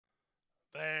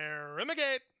in the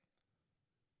gate.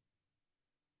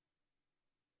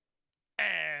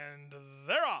 And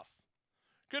they're off.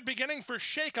 Good beginning for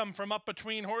Shake 'em from up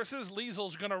between horses.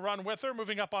 Liesel's going to run with her.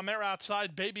 Moving up on their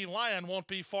outside, Baby Lion won't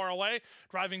be far away.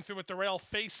 Driving through at the rail,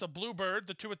 Face a Bluebird.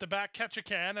 The two at the back, Catch a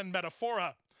Can and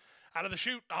Metaphora. Out of the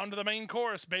chute, onto the main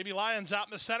course. Baby Lion's out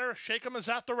in the center. Shake 'em is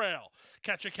at the rail.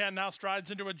 Catch a Can now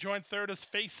strides into a joint third as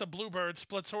Face a Bluebird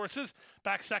splits horses.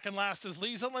 Back second last is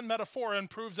Liesel, and Metaphora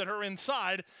improves at her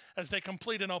inside as they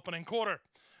complete an opening quarter.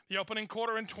 The opening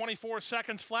quarter in 24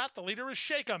 seconds flat. The leader is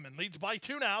Shake 'em and leads by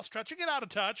 2 now, stretching it out a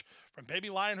touch. From Baby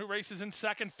Lion, who races in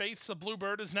second, Face the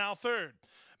Bluebird is now third.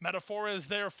 Metaphora is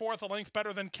there fourth, a length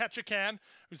better than Catch a Can,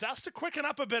 who's asked to quicken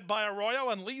up a bit by Arroyo,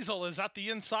 and Liesel is at the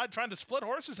inside trying to split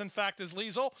horses, in fact, is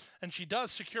Liesel, and she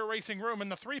does secure racing room in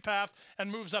the 3-path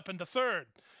and moves up into third.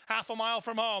 Half a mile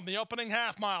from home, the opening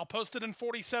half mile, posted in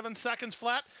 47 seconds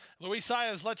flat. Louis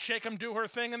Saez lets Shake 'em do her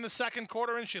thing in the second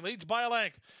quarter, and she leads by a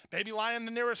length. Baby Lion,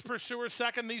 the nearest pursuer,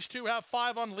 second. These two have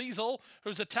 5 on Liesel,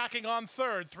 who's attacking on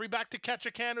third. 3 back to Catch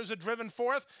a Can, who's a driven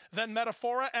fourth. Then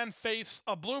Metaphora and Face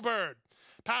a Bluebird.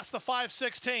 Past the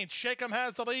 5/16, Shake 'em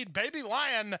has the lead. Baby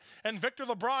Lion and Victor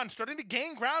LeBron starting to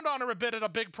gain ground on her a bit at a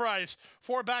big price.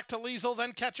 4 back to Liesel,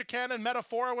 then Catch a Can and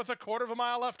Metaphora with a quarter of a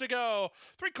mile left to go.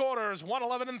 3 quarters,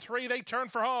 1:11 and 3. They turn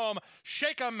for home.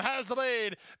 Shake 'em has the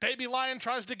lead. Baby Lion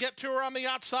tries to get to her on the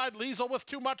outside. Liesel with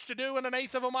too much to do and an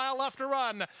 1/8 of a mile left to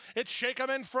run. It's Shake 'em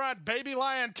in front. Baby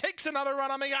Lion takes another run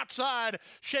on the outside.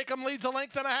 Shake 'em leads a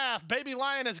length and a half. Baby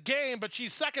Lion is game, but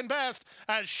she's second best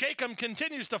as Shake 'em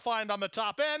continues to find on the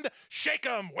top end. Shake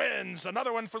 'em wins.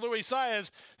 Another one for Louis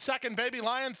Saez. Second, Baby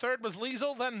Lion. Third was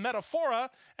Liesel, then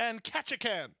Metaphora and Catch a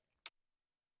Can.